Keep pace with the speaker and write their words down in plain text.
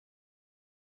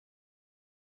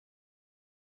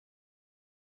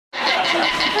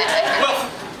Well,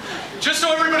 just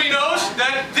so everybody knows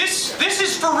that this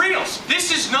is for reals.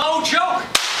 This is no joke.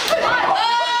 Okay.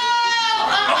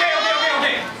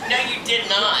 No, you did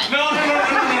not. No.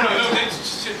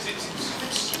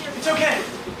 It's okay.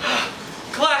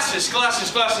 Glasses.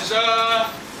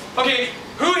 Okay,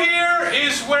 who here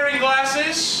is wearing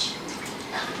glasses?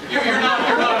 You're not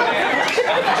a man.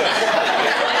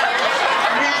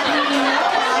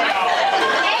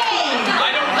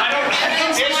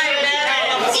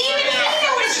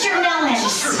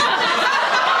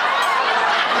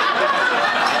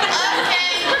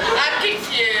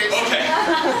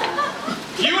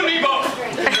 You and me both.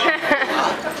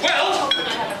 Well,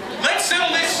 let's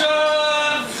settle this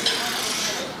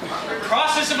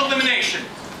process of elimination.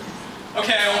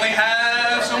 Okay, I only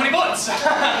have so many bullets.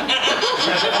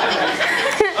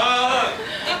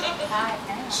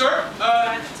 Sir,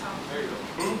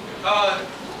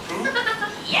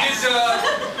 yes.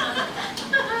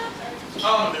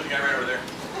 The guy right over there.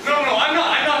 No, I'm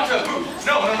not boo.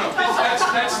 No.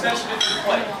 That's a different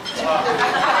play.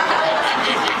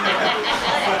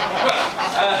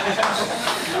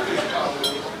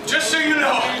 Just so you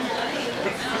know,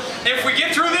 if we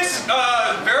get through this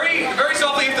very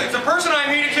softly, if the person I'm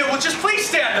here to kill will just please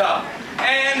stand up,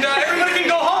 and everybody can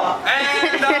go home,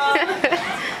 and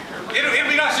it'll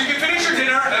be nice. You can finish your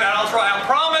dinner, and I'll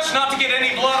promise not to get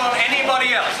any blood on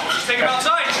anybody else. Just take them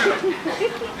outside and shoot them.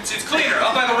 It's cleaner,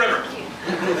 up by the river.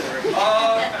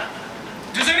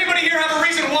 Does anybody here have a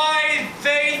reason why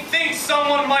they think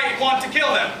someone might want to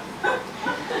kill them? Keep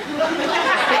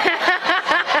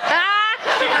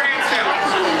your hands down.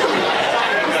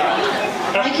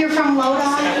 Like you're from Lodi?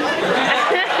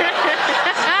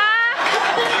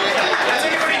 Does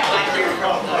anybody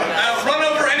run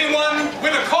over anyone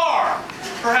with a car,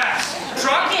 perhaps?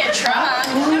 Truck? Maybe a truck.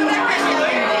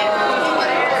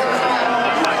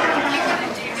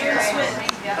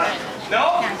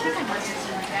 No?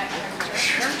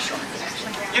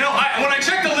 You know, when I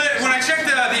checked the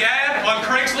ad on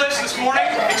Craigslist this morning,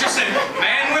 it just said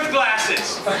 "man with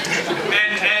glasses,"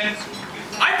 and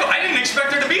I didn't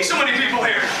expect there to be so many people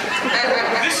here.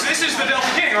 This is the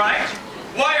Delta King, right?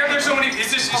 Why are there so many?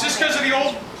 Is this because of the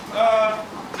old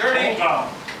dirty?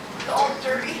 Old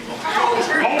dirty.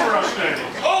 Gold Rush Day.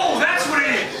 Oh, that's what it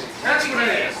is. That's what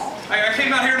it is. I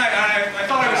came out here and I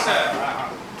thought I was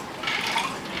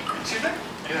excuse me?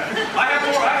 Yeah. I have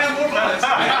more bullets. I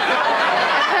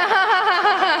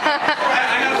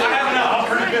have enough. I'm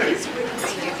pretty good. Is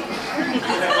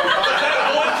that a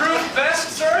bulletproof vest,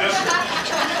 sir? Yes,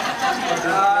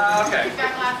 sir. Okay.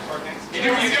 You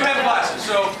do have glasses,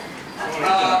 so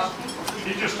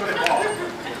He just took it off.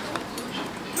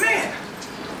 man.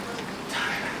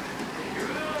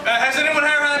 Has anyone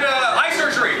here had eye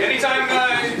surgery? Anytime?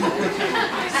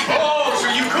 Oh, so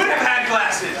you could have had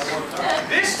glasses.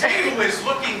 This table is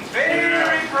looking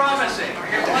very promising.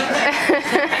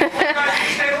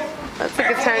 That's a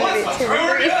good time to be too.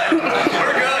 We're good.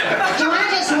 We're good. Do you want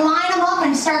to just line them up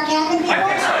and start capping people? I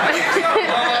think so.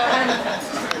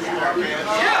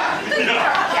 Yeah.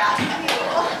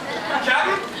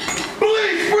 Captain?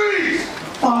 Please!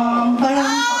 Hands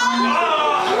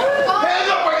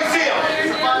up, I can see him.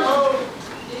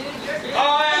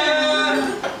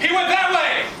 He went that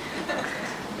way.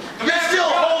 You're still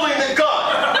holding the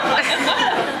gun.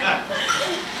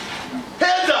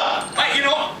 Hands up. You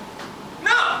know,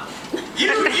 no.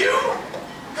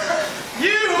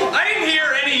 I didn't hear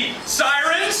any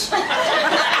sirens. Oh,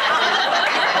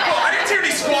 I didn't hear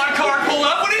any squad car pull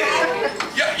up. What are you?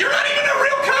 You're not even a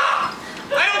real cop.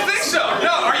 I don't think so.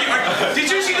 No, did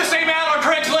you see the same ad on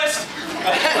Craigslist?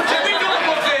 Can we don't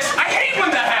book this? I hate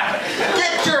when that happens.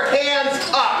 Get your hands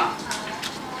up.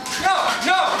 No.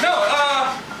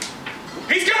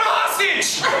 He's got a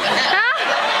hostage.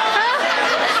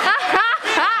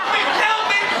 Help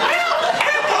me.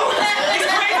 He's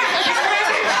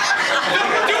crazy.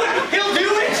 He'll do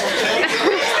it.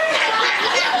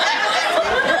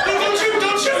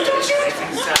 Don't shoot.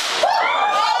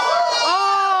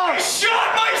 Oh! I shot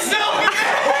myself in the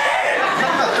head.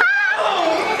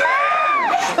 Oh,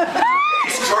 man.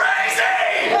 He's crazy.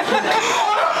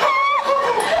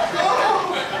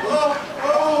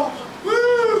 Woo,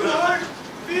 I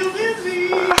feel dizzy.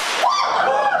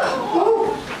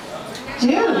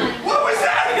 Dude. What was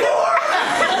that for?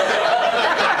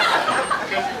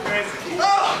 Get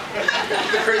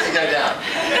the crazy guy down.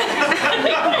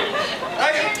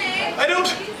 I don't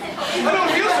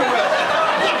feel so well.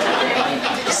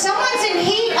 Someone's in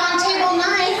heat on table 9.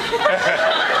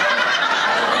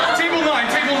 Table 9.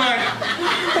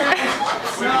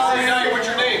 What's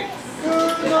your name?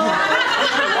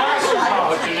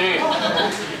 What's your name?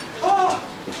 Oh,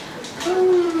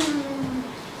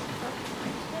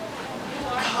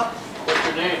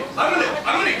 your name.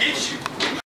 I'm gonna get you.